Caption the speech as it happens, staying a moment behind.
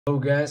Hello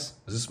guys,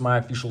 this is my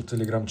official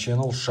Telegram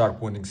channel,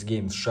 Shark1x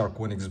Games,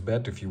 Shark1x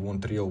Bet. If you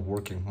want real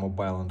working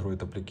mobile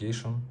Android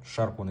application,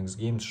 Shark1x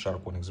Games,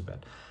 Shark1x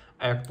Bet.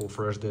 Actual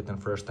fresh date and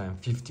fresh time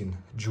 15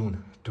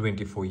 June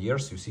 24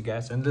 years, you see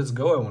guys. And let's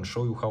go, I want to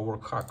show you how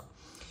work hack.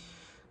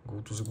 Go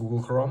to the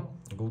Google Chrome,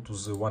 go to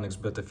the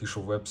 1xBet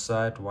official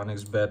website,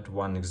 1xBet,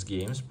 1x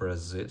Games,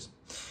 press this.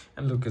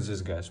 And look at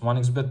this guys,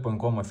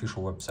 1xBet.com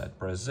official website,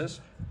 press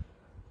this.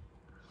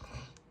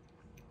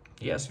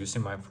 Yes, you see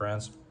my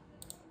friends.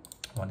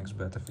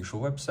 1xBet official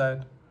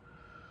website,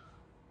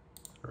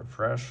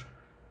 refresh.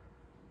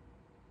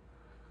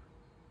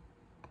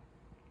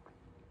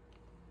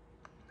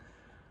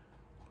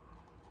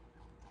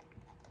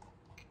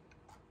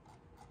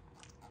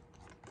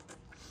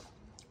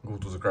 Go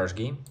to the crash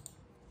game.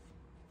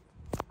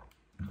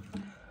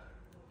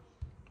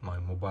 My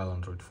mobile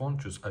Android phone,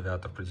 choose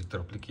Aviator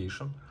Predictor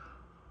application.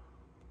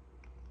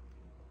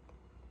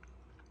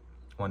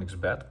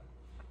 1xBet,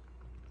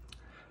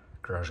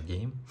 crash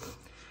game,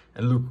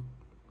 and look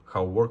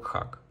how work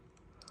hack.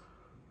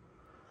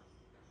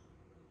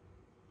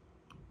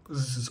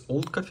 This is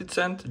old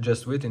coefficient,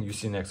 just wait and you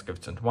see next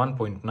coefficient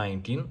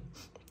 1.19,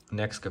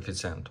 next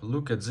coefficient.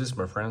 Look at this,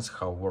 my friends,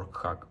 how work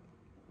hack.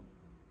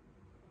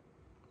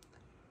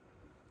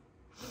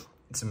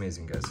 It's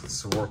amazing guys,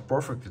 it's work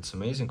perfect, it's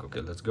amazing. Okay,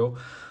 let's go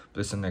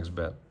place the next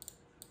bet.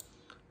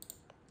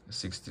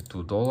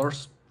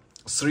 $62,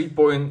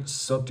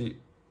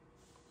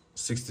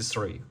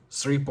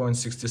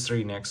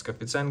 3.63 next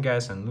coefficient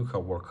guys, and look how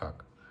work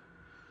hack.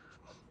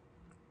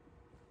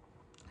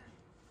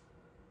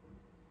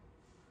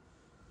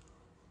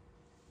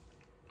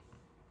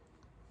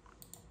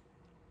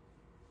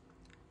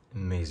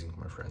 Amazing,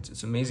 my friends,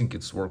 it's amazing,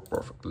 it's work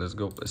perfect. Let's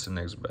go place the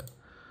next bet.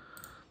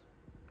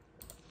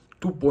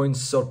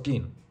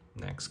 2.13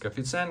 next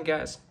coefficient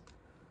guys.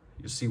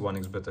 You see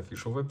 1xBet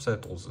official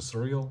website, all this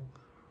real.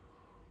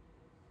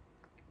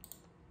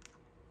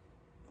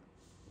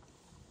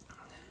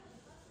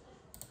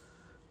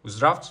 With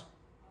drafts,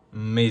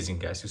 amazing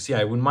guys, you see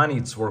I win money,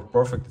 it's work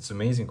perfect, it's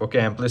amazing. Okay,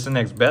 I'm placing the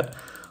next bet,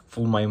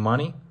 full my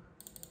money.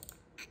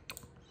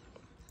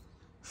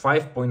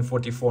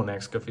 5.44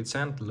 next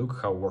coefficient,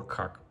 look how work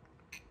hack.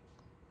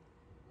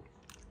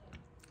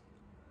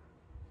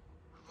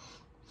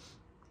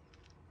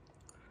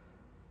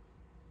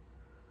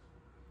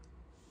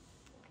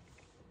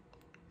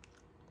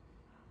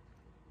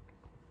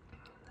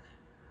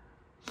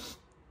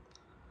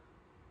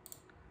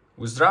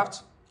 With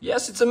drafts,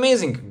 yes, it's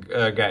amazing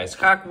guys,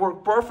 hack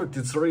work perfect,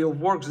 it's real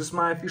work. This is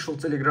my official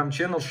Telegram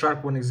channel,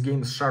 Shark1x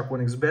Games,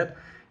 Shark1x Bet.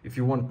 If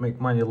you want to make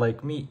money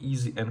like me,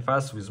 easy and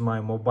fast with my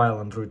mobile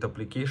Android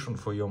application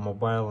for your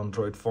mobile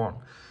Android phone.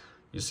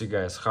 You see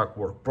guys, hack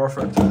work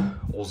perfect,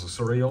 all this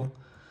real,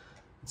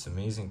 it's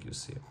amazing. You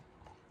see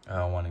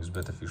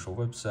 1xBet official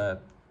website,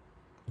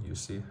 you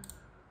see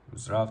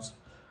withdrawals,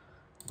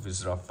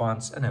 withdraw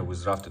funds, and I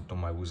withdrawed to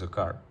my Visa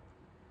card.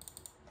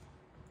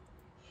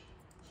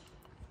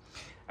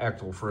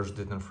 Actual fresh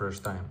date and fresh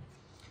time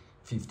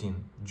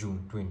 15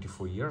 June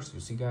 24 years, you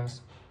see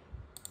guys.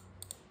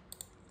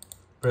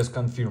 Press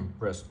confirm,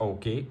 press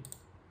OK,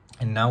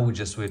 and now we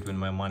just wait when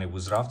my money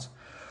withdraws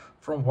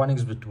from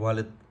 1xBet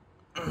wallet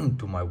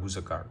to my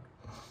Visa card.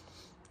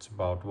 It's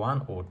about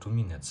 1 or 2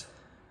 minutes.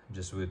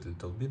 Just wait a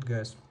little bit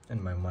guys,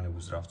 and my money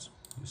withdraws,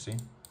 you see.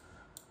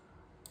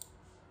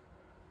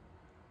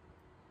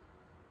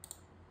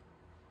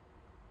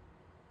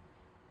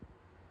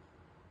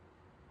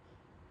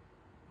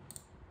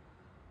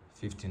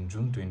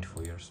 June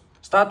 24 years.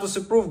 Status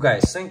approved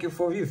guys, thank you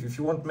for view. If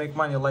you want to make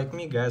money like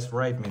me guys,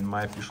 write me in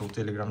my official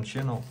Telegram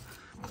channel.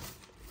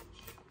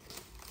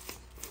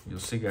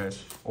 You'll see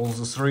guys, all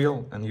this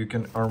real, and you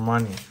can earn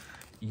money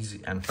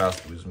easy and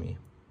fast with me.